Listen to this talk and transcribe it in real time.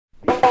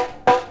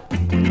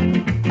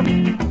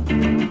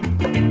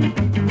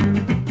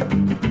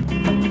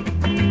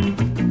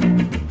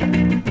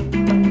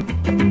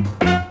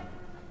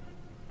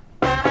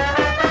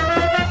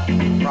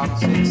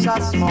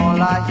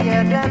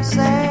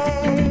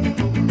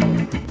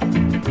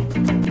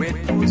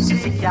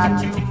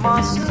pussycat, you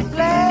mustn't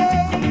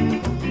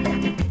play.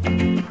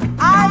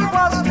 I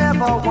was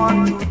never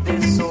one to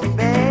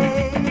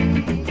disobey.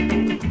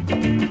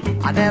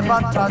 I never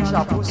touched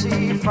a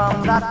pussy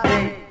from that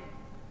day.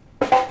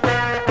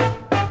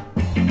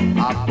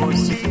 A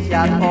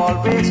pussycat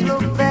always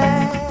look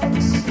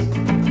vexed,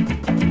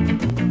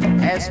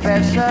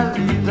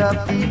 especially the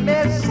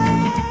female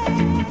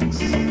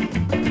sex.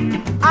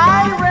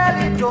 I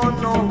really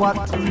don't know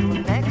what to do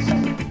next.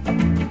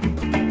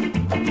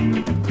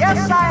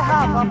 Yes, I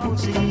have a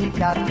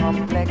pussycat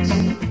complex.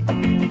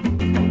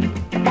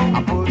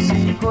 A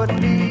pussy could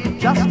be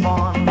just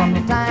born. From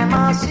the time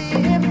I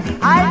see him,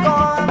 I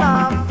gone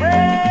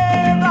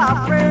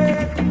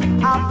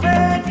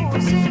afraid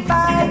pussy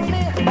bite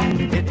me.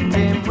 Hit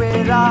him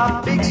with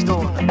a big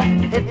stone,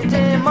 hit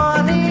him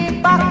on the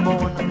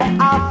backbone.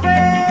 Afraid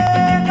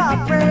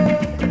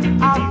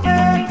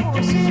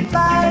pussy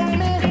bite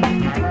me.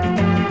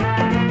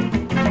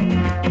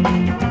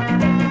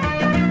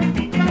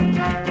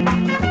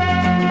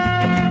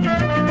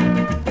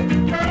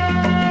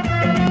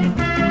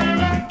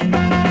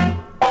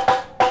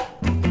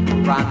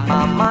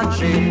 Grandmama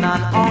Jane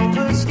and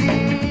Uncle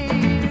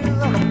Steve,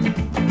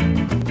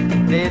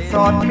 they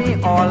taught me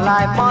all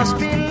I must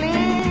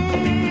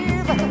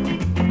believe.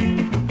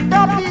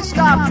 Don't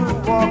start to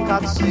walk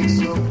at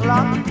 6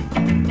 o'clock.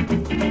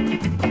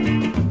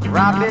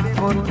 Rabbit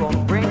foot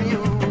won't bring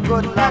you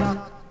good luck.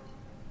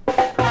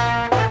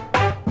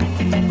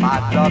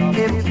 Bad luck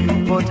if you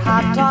put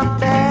hat on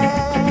bed.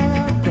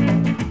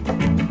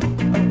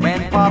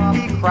 When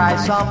puppy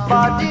cries,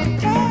 somebody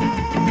dead.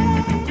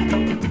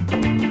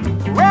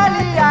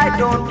 Really, I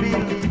don't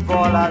believe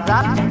all of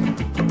that,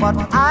 but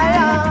I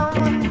am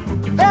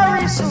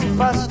very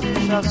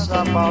superstitious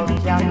about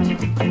cats.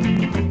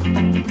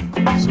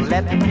 So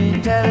let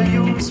me tell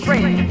you,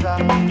 stranger,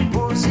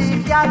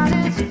 pussycat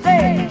is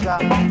danger.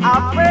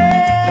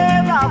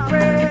 Afraid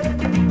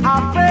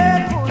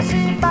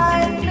pussy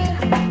bite me.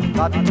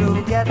 Got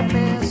to get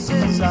me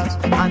scissors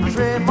and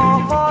trim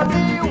off all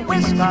the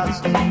whiskers.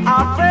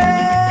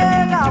 Afraid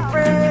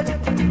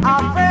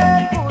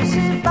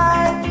pussy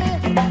bite me.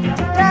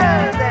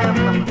 Tell them,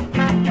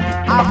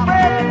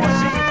 afraid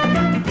pussy,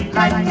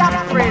 like cat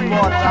afraid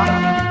water.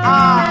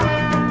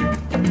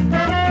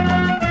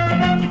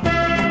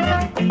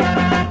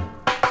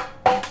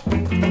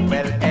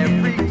 Well,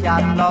 every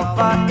cat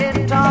lover in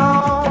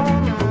town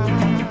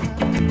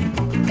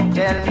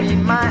tell me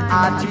my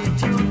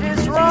attitude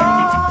is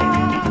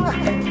wrong.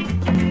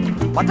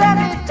 But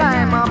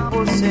anytime I'm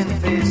pussy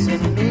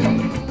facing me,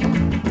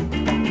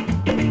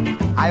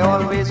 I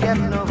always get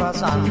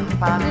nervous and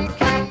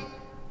panicky.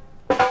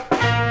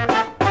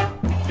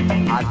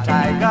 A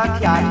tiger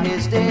cat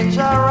is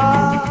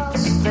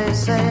dangerous, they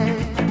say,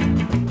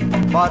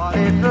 but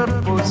little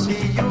pussy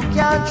you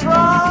can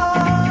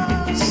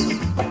trust.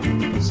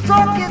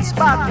 Stroke its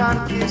back and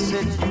kiss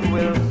it, you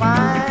will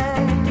find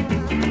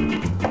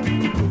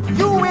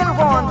you will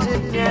want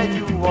it near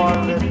you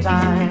all the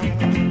time.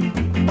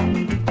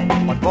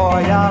 But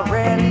boy, I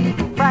really